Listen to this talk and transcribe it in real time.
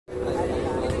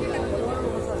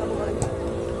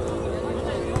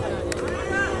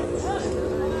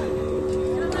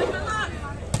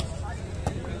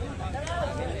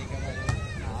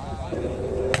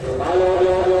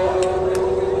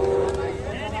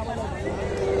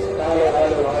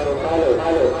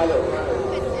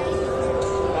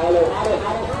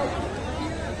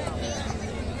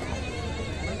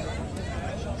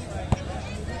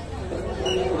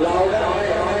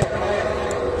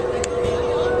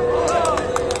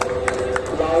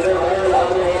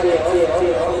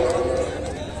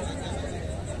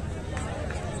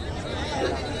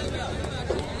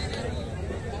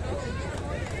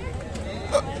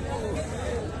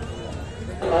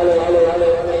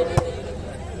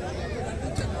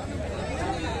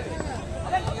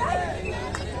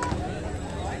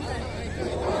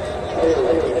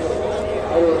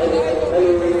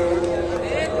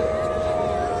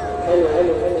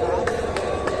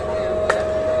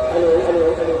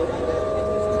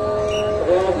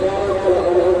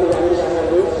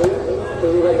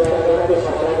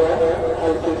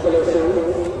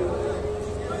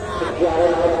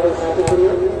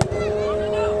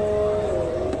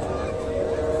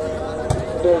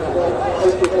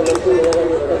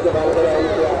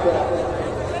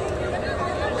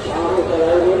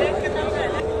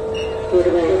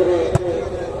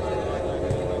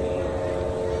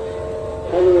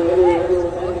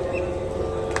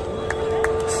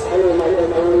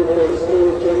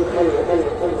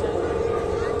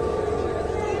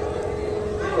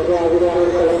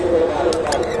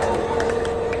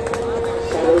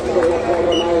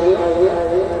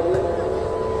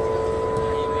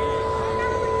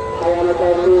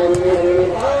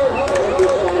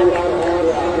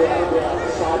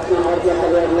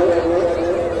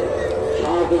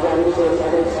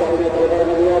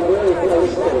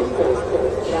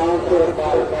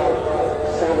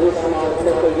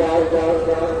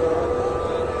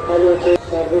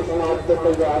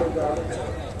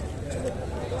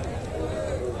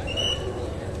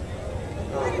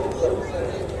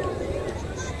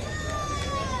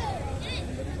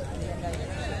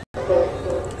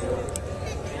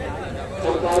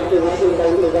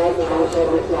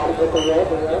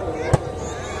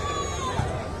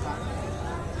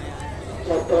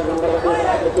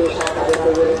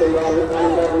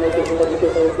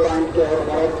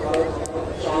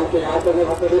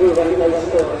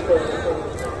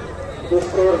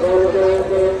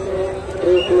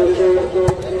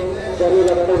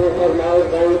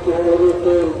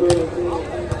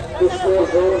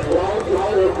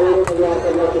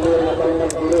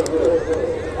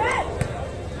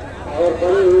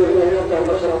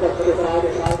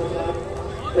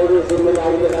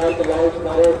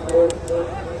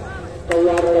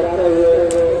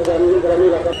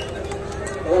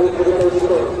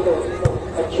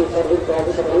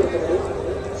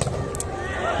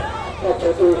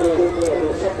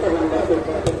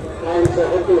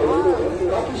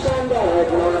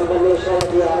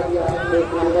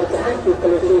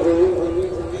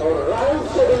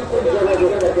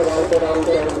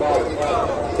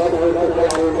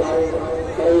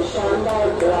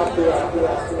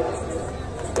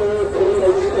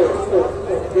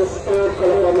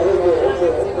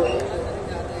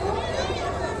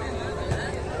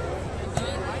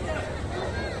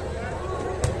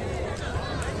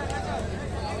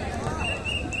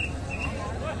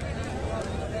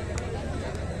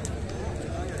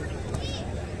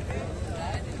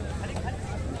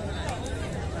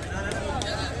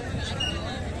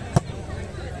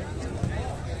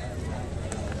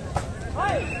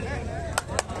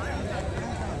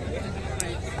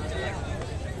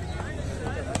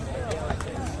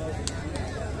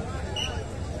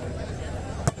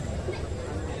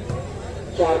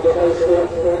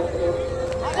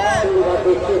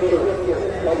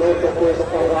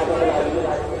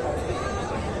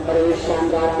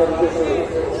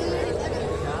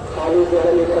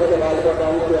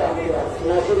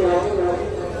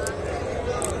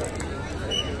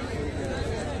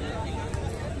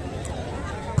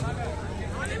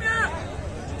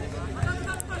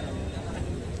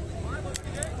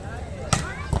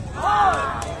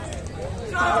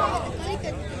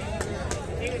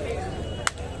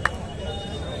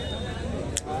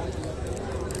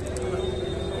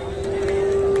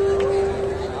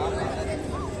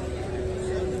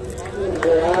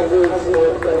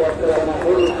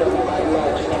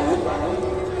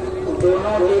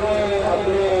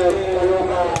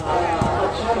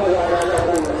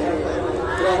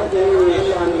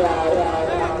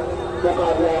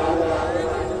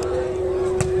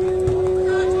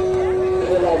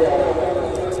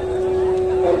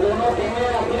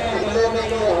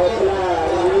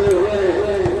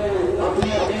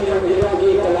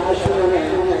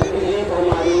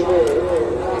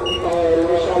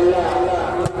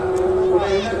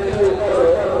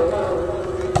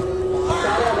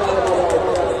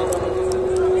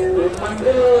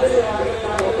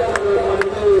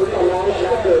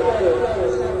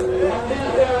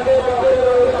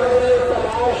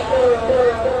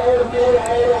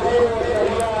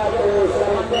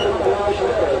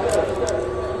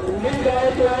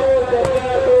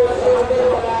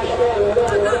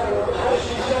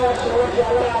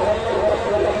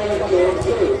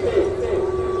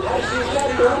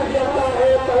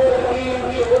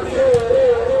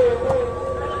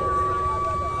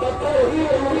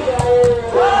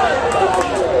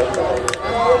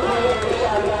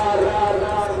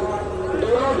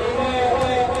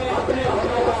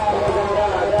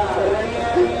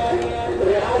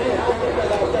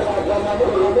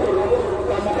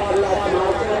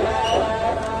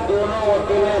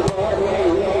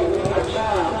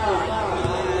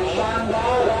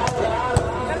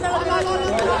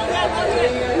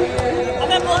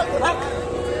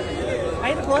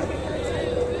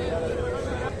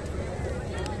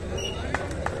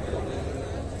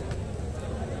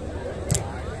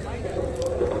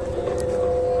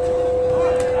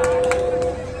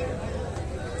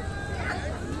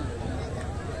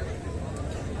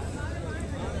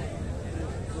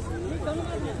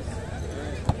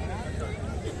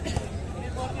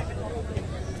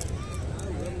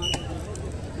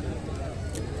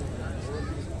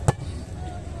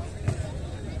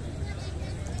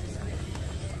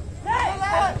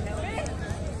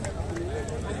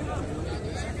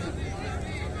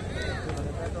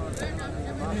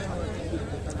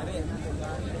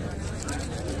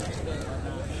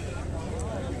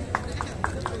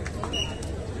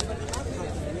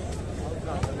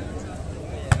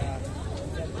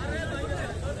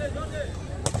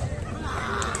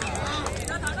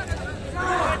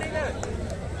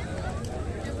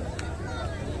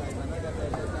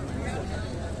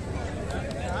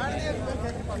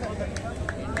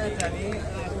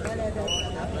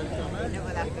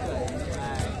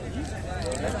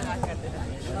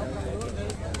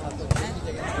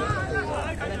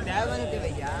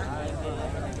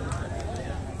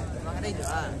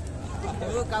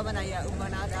वो का बनाया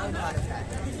बना था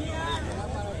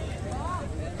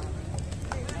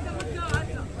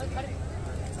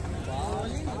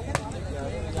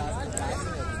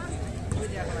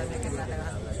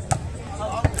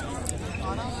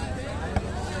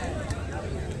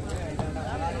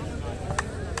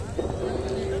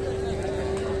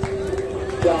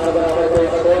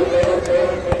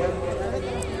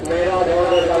मेरा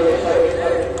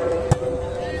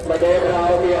मैं देख रहा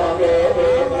हूँ कि यहाँ पे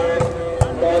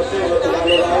बहुत से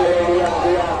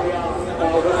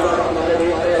हमारे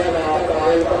बीच में मैं आपका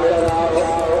वेलकम कर रहा हूँ।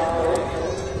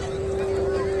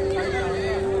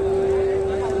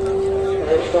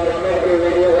 रेस्टोरेंट की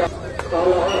वीडियो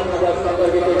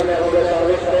की होंगे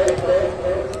सर्विस है।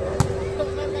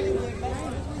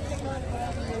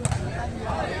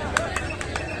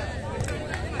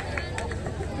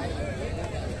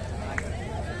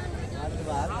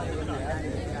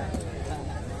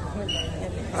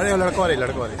 अरे लड़को वाले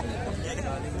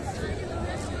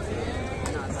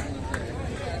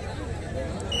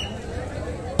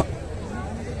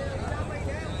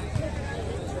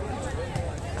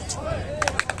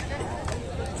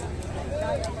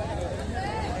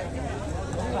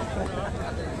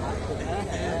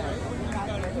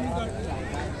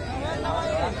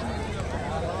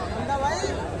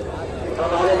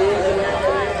हमारे देश में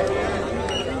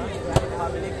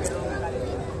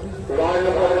वार्ड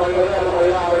नंबर 15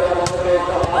 मोहल्ला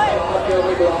के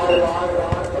उम्मीदवार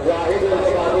जाहिद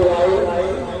बाबू भाई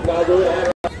मौजूद है।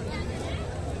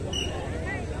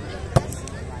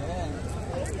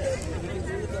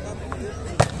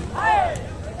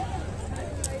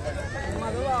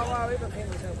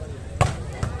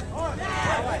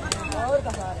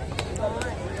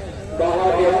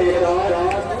 बहुत ही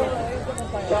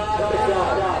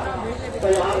तो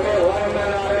यहाँ पे वन में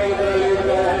लीड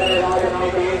कर रहे हैं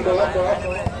राजनीति को।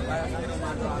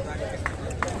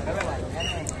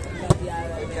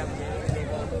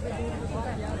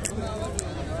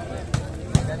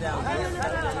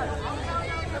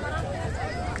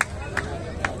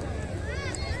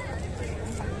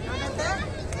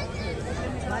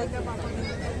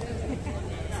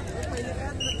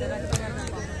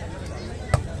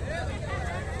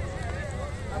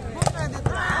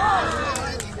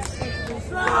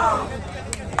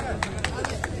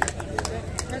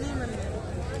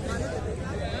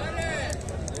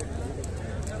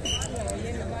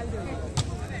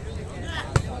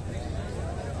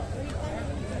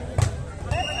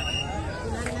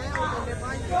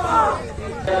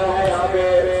 यहाँ पे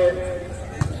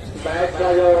बैच का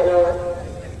जो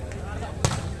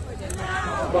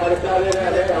पर्चा ले रहे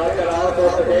हैं कराओ तो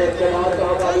इसके बाद तो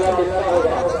मुकाबला कितना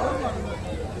होगा।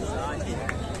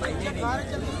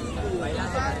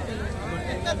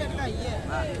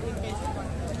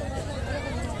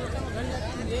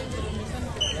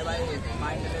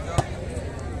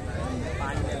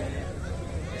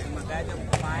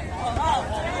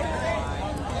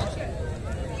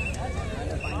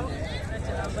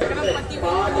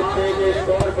 पाँच छह के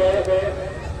स्कोर पे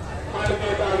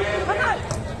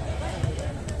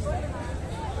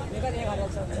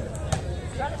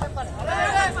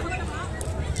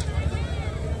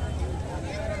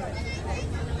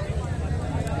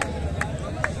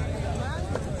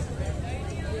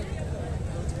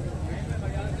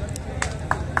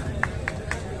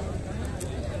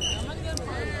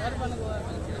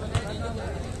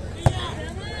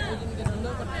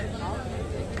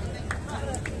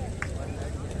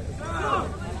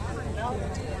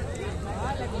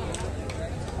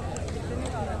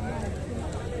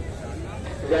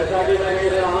जैसा कि मैं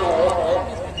कह रहा हूँ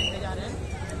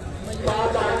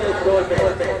 7-8 के स्कोर पे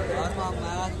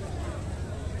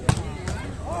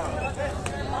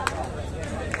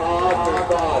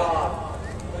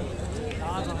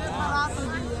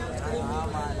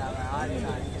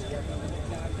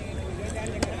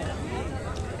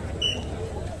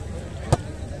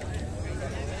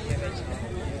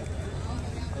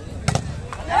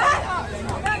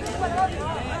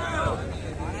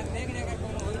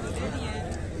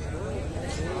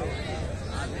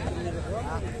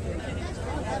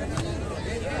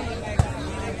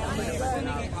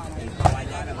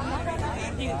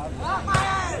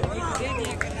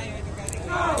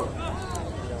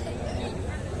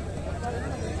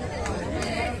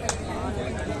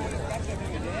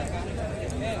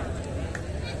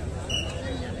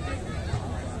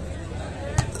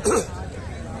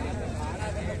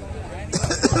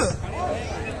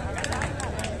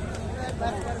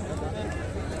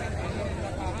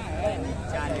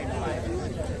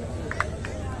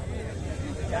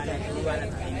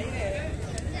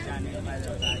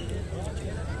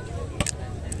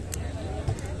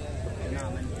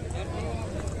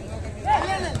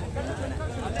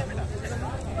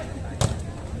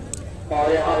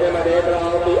और यहाँ पे मैं देख रहा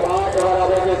हूँ कि 8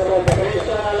 बराबर जिसको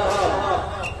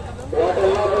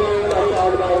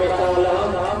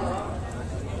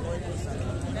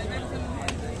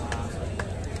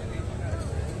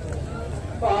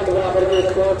आठ बराबर के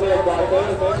स्कोर से एक बार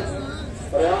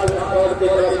रियाज स्कोर की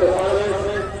तरफ से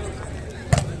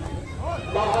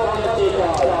बहुत अच्छी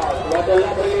शॉट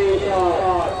लकड़ी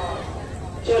शॉट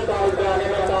 6 बॉल पे आने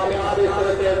में कामयाब इस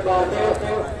तरह से एक बार 8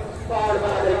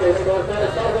 बराबर के स्कोर से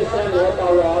सर्विस चेंज होता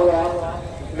हुआ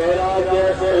मेरा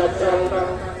जैसे लक्षण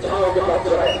छाव के पक्ष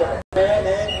में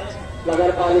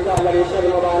नगर पालिका परिषद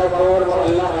मुबारकपुर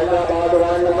मोहल्ला हैदराबाद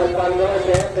वार्ड नंबर 15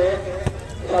 से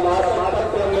समाज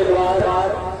के उम्मीदवार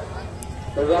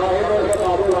जाहिर और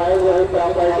बाबू भाई वही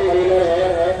प्रॉपर्टी डीलर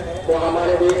है वो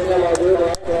हमारे बीच में मौजूद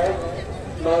है।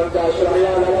 मैं उनका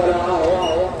शुक्रिया अदा कर रहा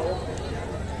हूँ।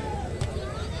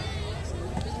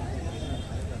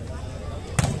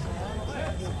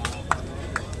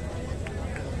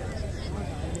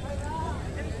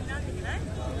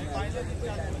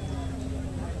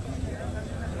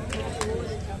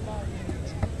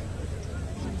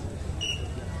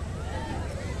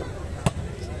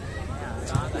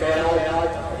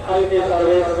 हल्की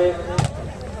सर्विस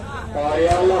और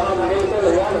यहाँ हम बिल्कुल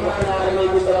 1 मैन आर्मी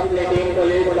की तरफ अपनी टीम को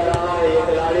लीड कर रहा है ये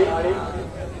खिलाड़ी।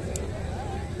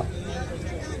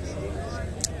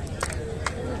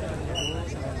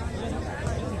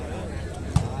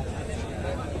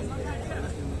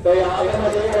 तो यहाँ पे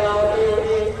मैं देख रहा हूँ कि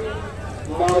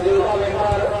मौजूदा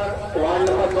मेंबर वार्ड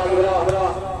नंबर 15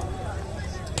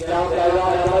 जनाब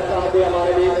अहमद साहब भी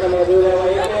हमारे बीच में मौजूद है।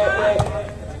 वहीं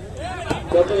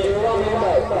जो कि युवा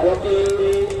मेंबर जो कि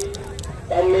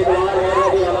उम्मीदवार है वो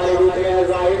भी हमारे बीच में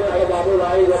जाहिर और बाबू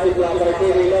भाई जो कि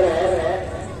प्रॉपर्टी डीलर है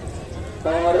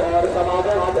और समाज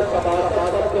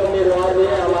के उम्मीदवार भी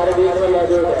है हमारे बीच में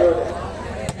मौजूद है।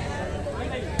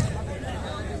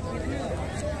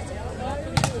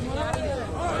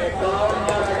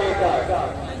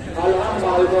 कल हम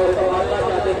बाल को संभालना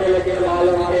चाहते थे लेकिन बाल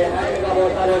हमारे हैंड का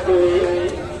बहुत सारे हुई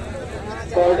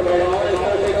कोर्ट में और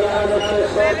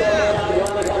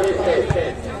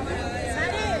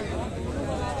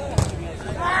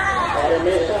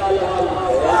हमेशा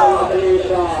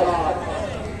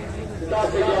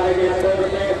 10 जाएगी स्कोर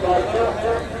में सर्विस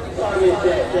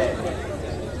से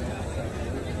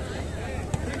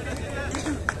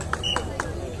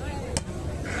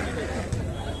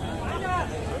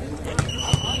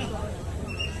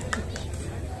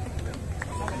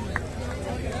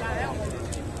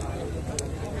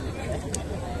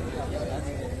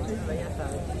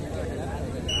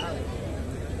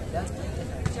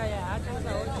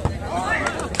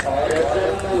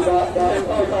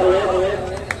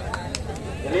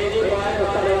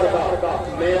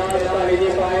मेरा इसका निजी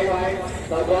पॉइंट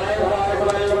 12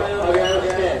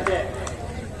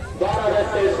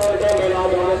 अगस्त से स्कोर के मेरा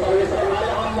दोनों सर्विस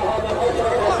हम बहुत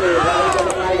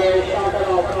बनाए गए शाटर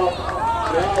ऑफ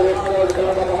स्पोर्ट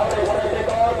क्लब बहुत एक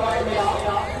और पॉइंट मिला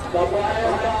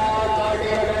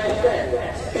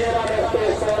 13 अगस्त के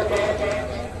स्कोर के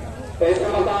इस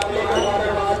मुकाबले के बारे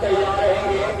में तैयार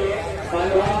रहेंगे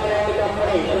अनवार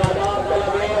कंपनी शादाब क्लब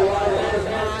में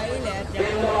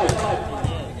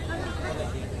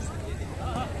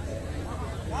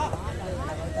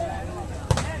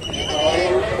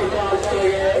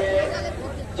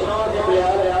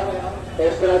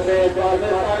इस तरह से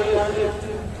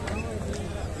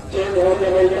चेंज होने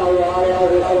मिलता हुआ और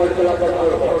रिकॉर्ड क्लब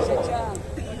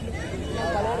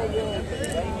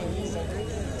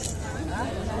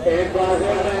एक बार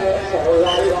मैं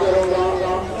गुजारिश करूंगा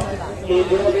कि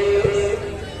जो भी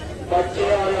बच्चे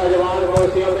और नौजवान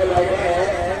कुर्सियों में लगे हैं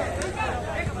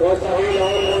वो सभी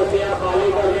लोग कुर्सियां खाली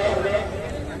कर दें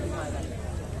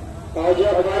और जो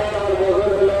बड़े और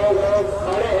बुजुर्ग लोग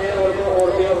खड़े हैं उनको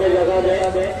कुर्सियों की जगह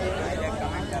दें।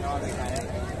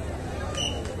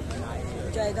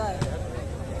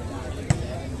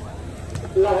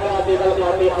 लहराती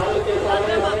बलती हाल के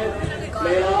सामने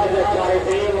मेरा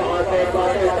जैसे वहां से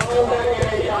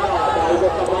इशारा को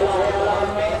संभाला है आराम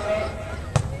में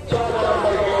 14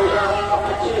 नंबर के इशारा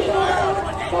अच्छी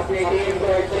शॉट अपनी टीम को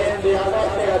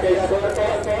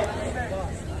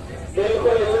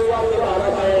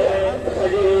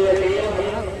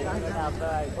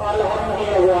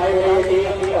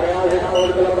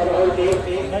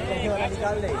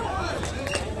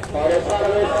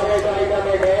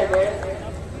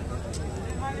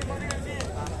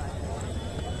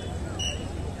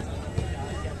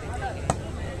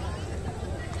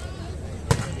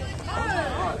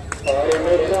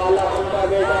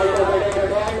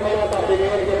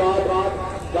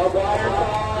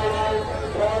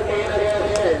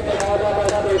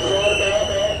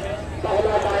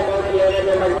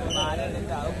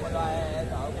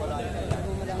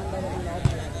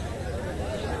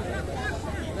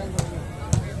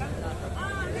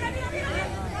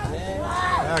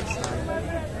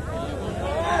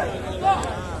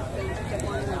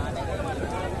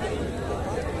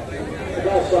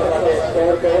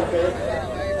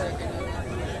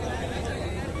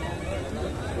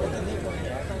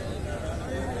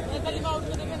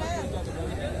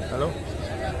हेलो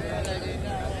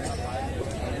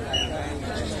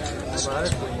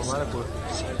मुबारकपुर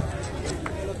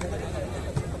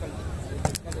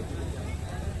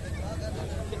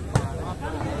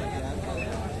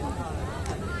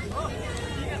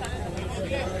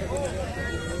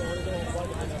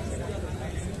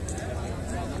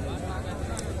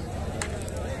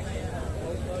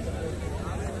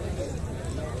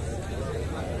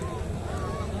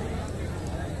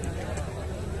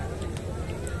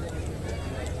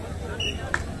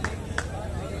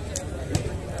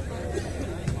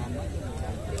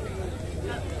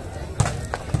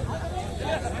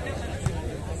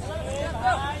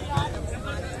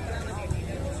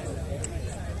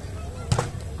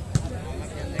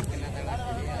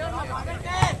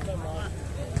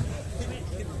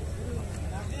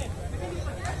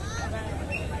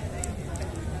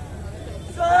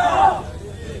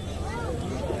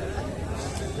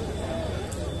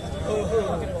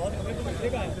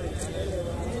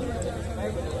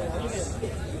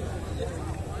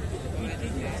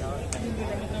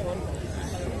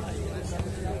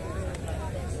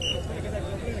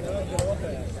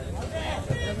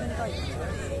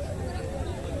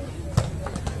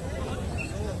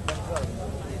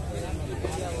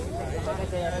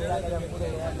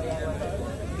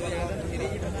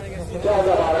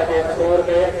स्कोर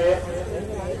पे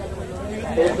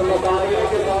इस मुकाबले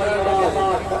के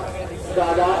दौरान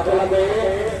ज्यादा लगे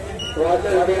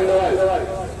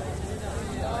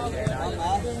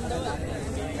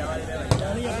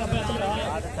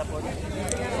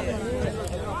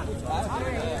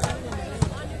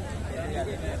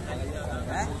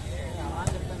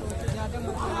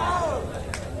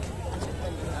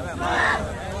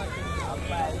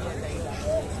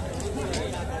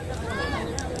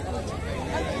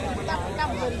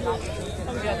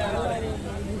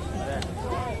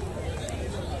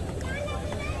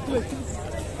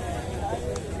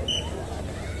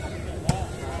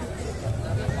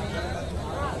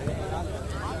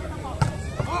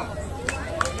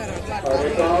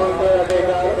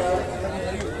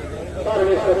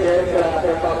सर्विस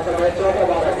पक्ष में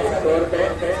 14 के स्कोर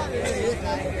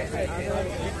पे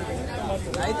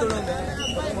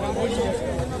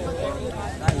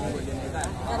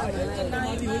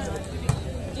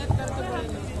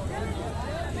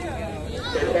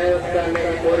डिफेंस करने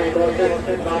की पूरी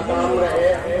कोशिश नाकाम रहे।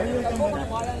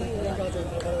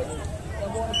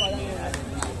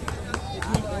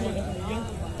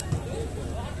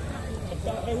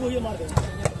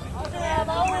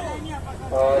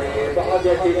 और ये बहुत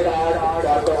जैसी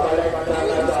शॉट को कलेक्ट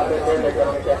करना चाहते थे लेकिन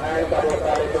उनके हैंड का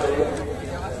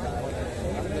मुताबिक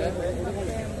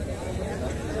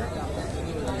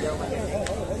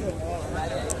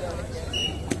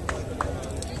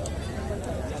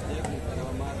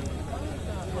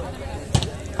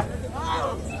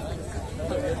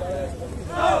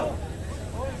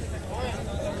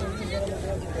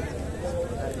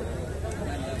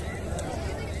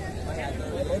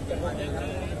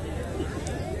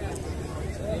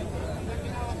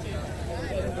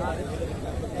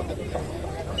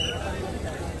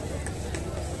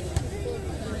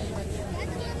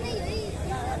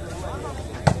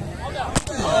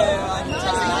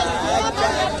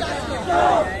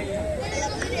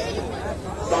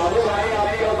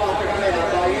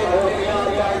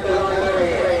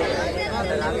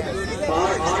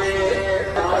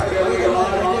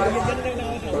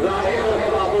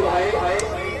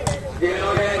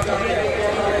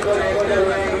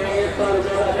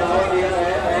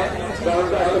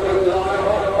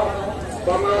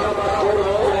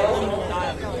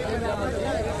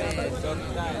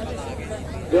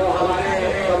जो हमारे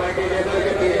कमेटी लेवल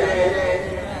के पीछे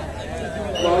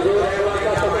मौजूद है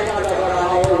उनका समय ज्यादा कर रहा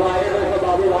हूँ भाई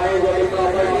बाबू भाई जो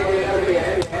प्रॉपर्टी डीलर भी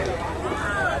है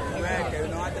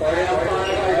और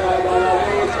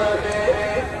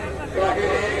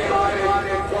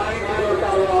पॉइंट जोड़ता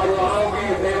हुआ युवाओं की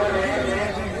सेवा में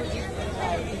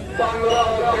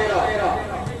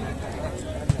 15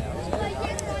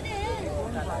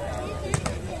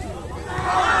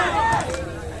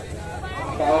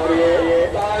 और ये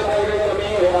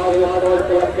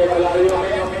क्लब के खिलाड़ियों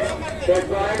में एक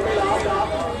पॉइंट मिला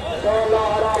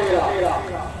 16-13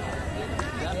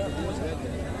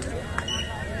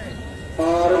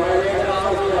 और मैं देख रहा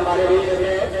हूँ कि हमारे बीच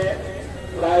में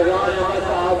फैजान अहमद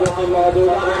साहब जो कि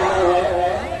मौजूदा है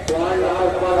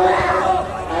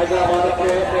हैदराबाद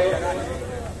से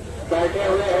बैठे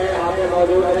हुए हैं। यहाँ पे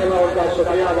मौजूद है, मैं उनका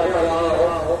शुक्रिया अदा कर रहा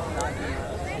हूँ।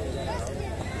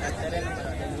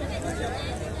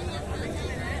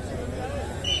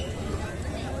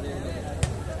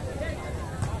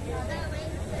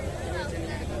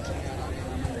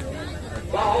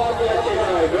 बहुत ही अच्छी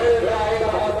ड्राइव,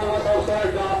 बहुत खूबसूरत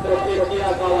ड्राइव प्रस्तुत किया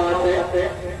सवाल से।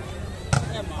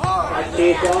 अच्छी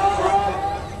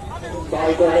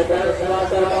बाइक को लेकर सेवा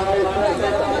कर रहा है, और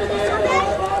सर्विस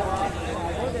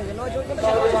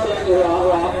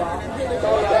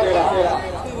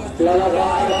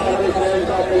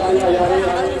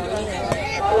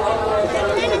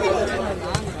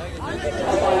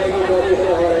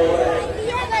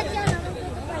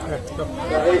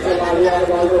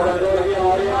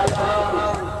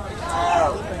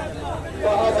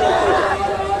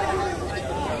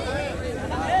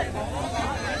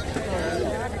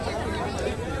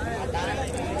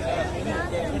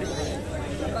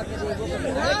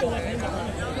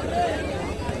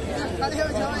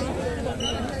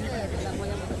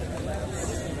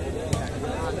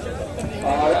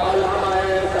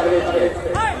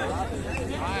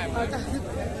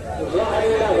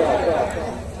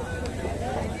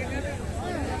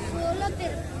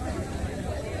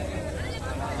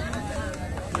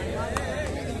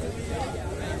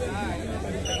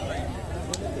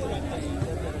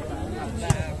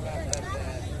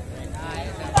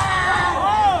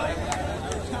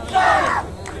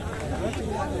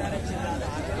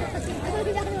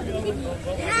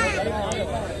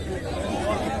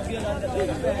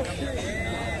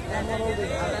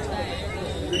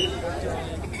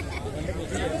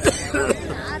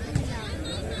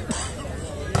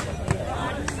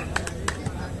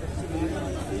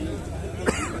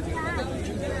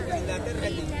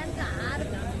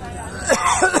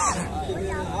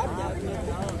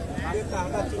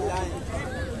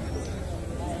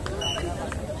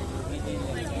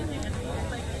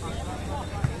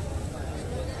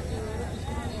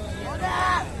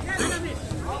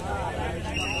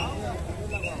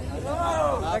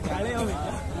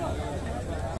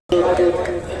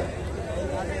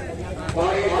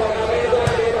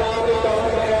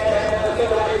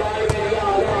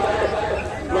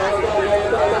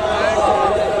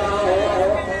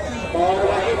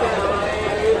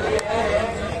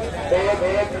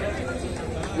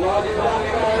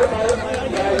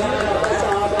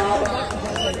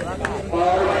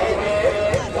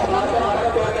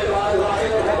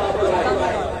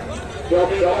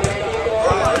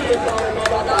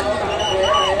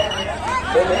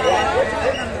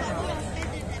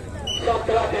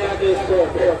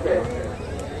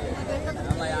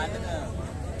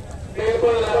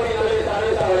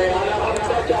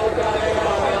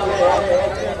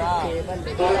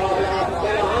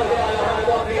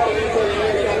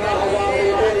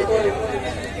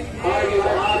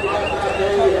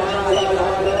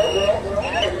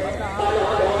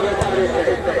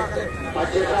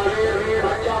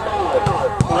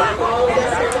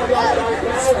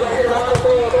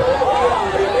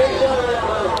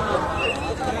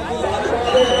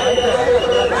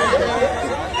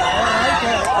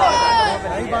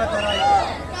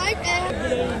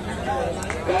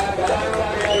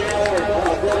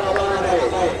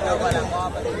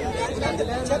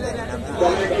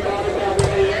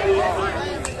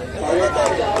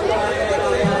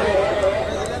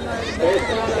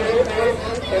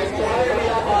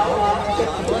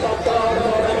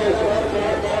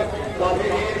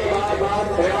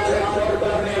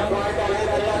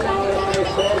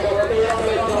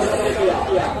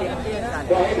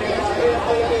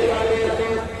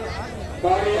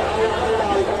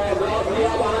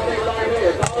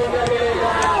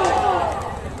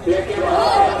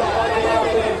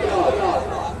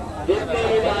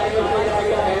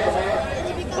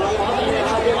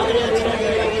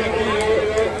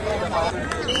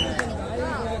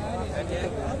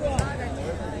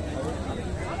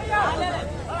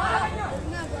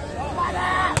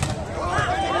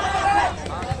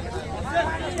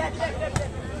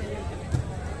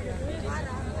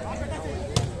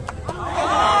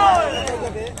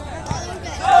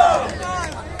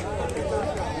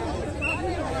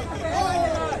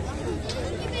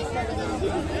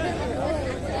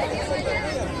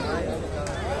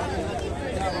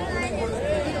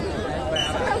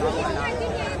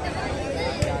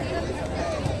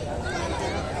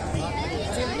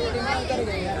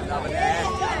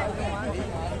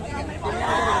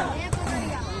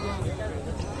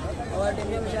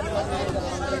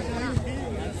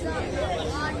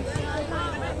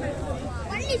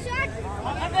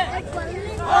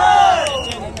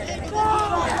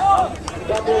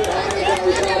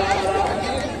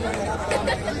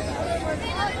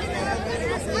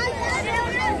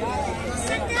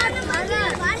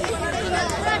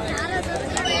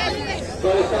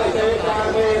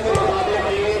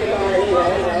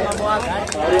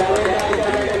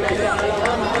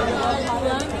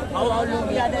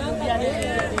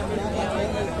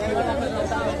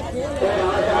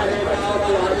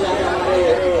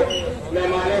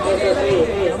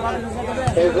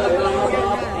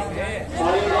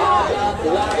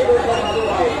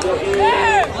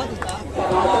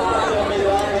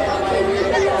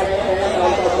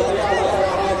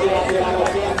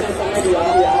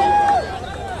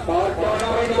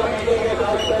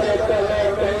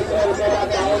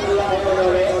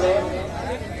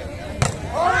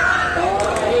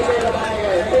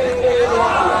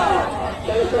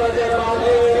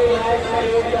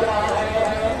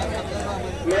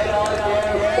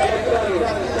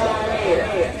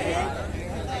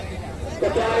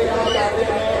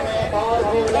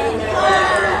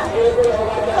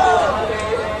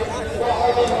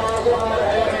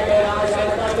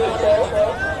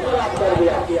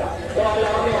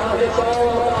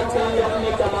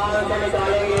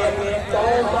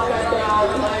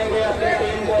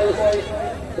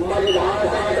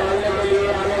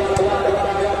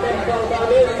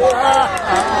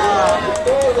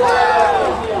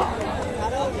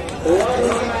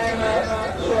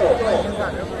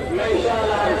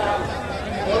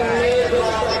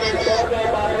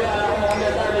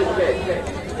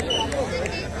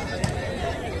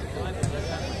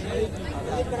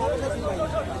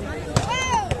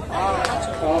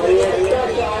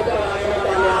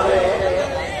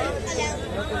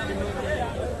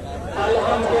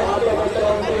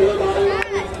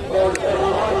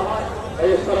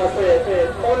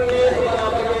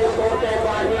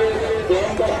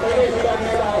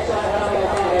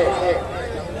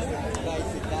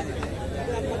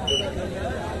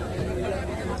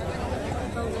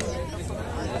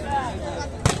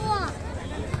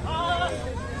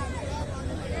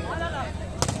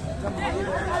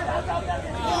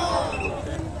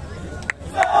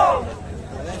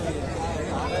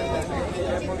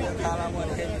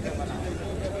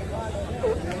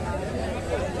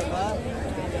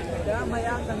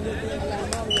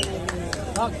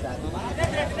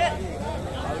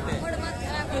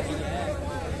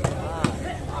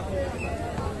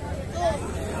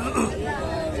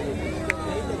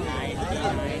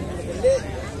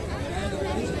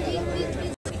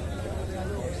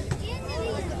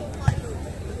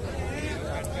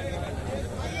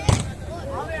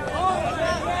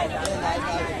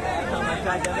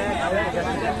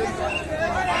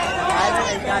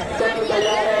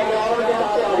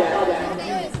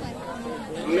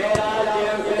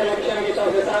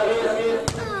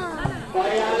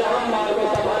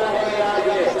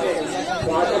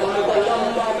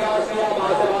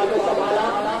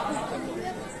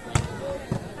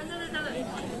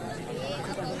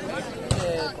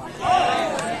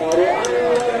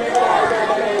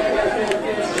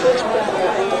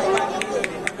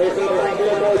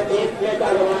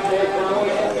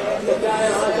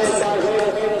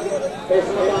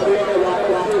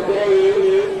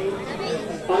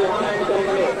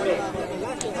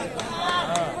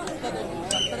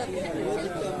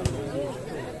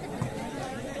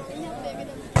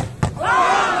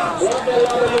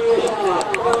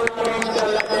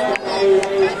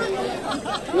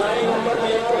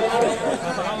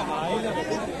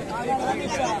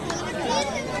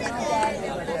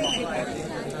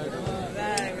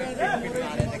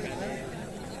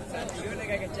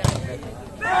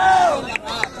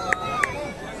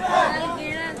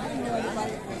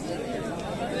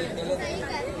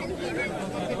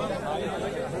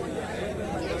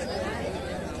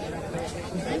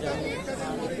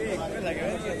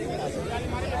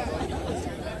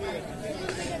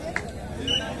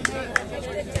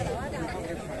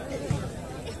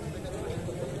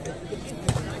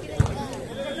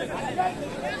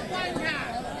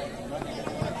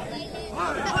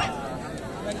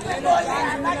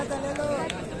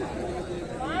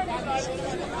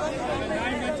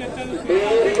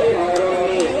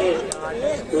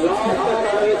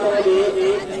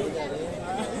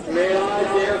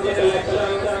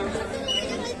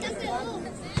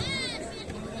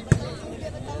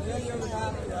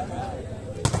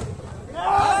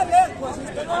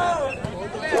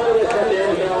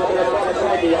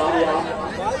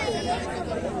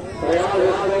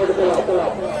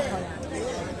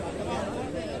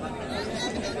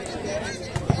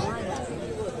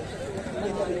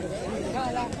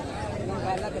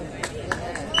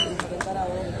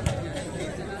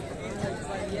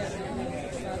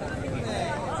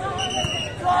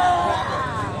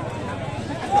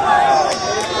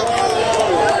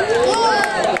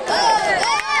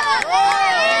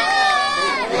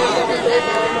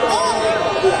Thank you.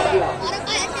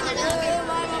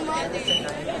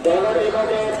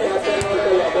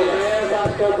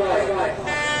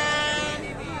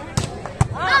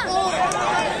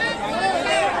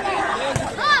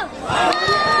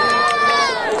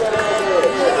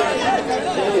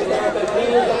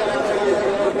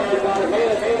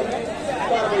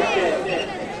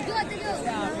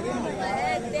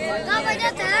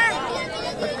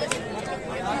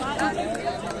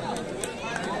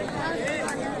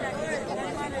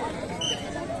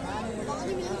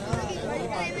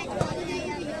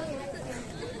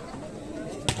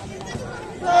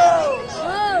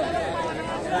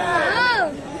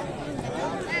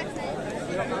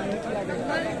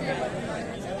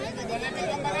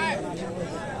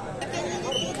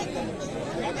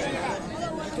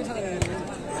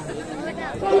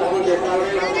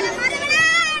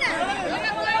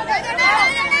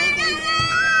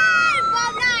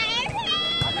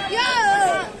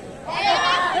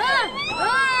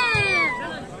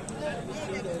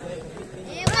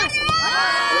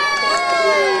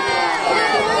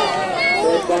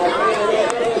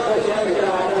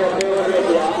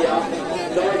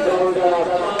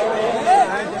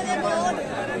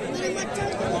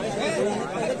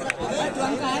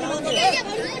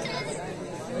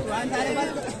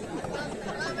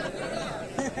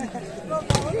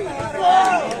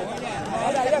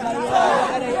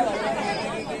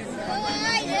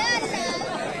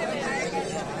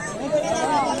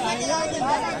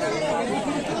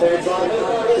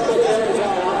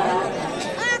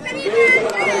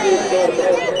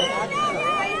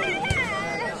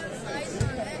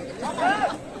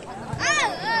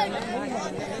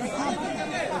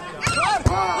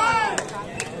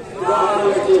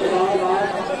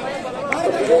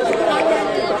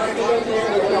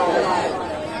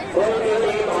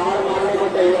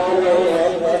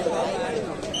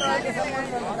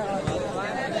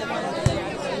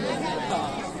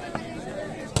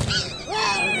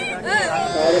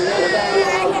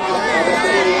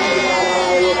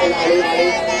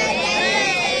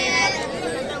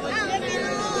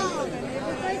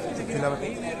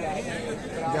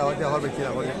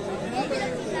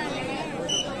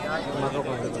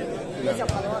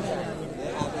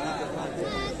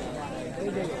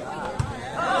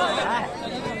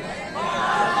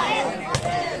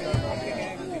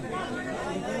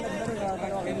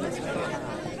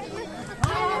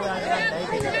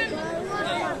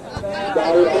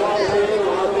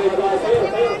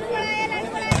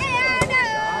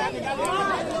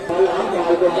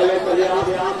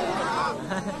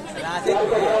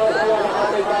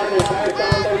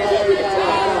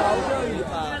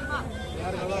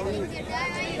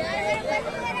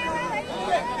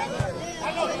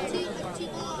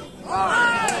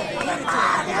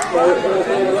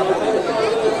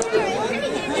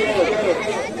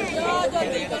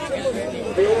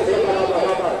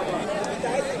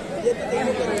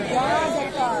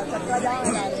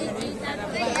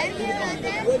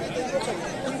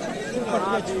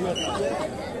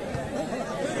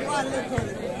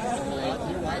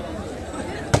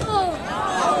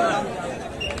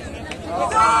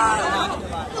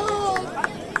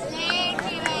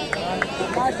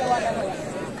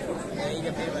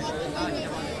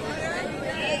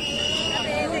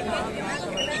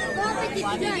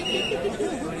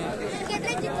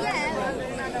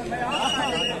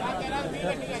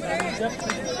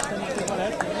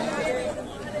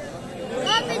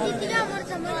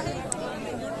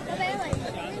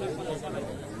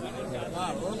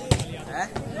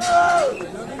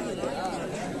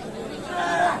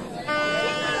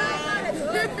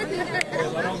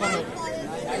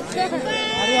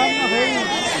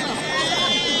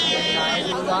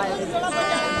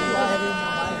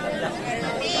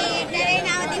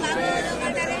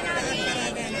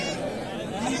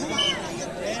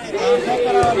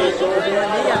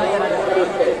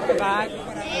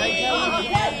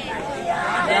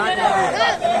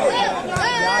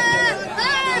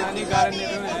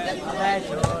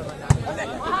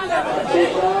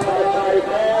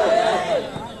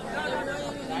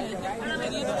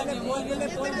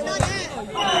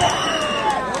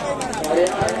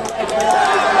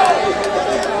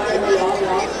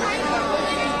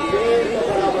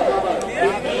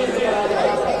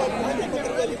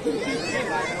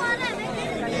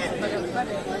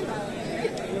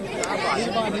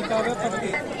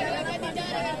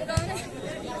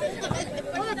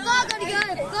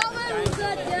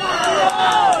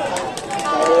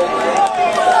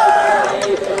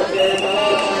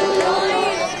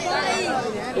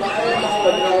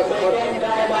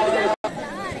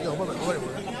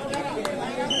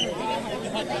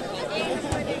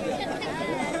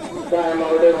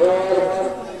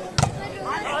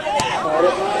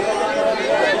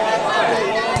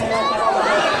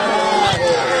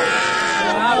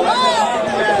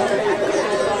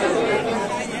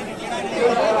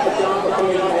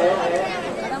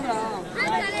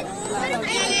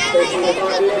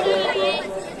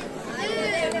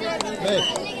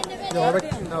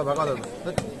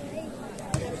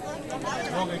 और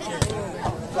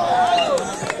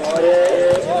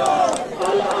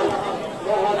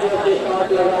बहुत ही अच्छी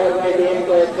शॉट लगा हुआ गेम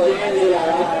को चेंज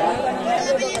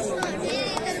दिलाया।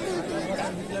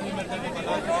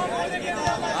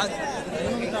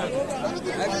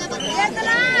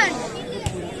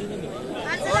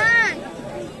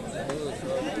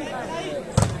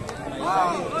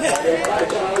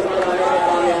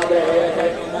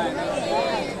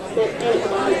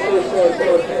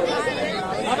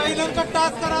 इधर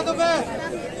टास्क करा दो बे।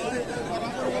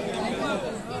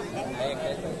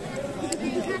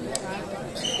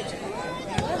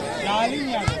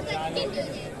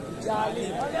 जाली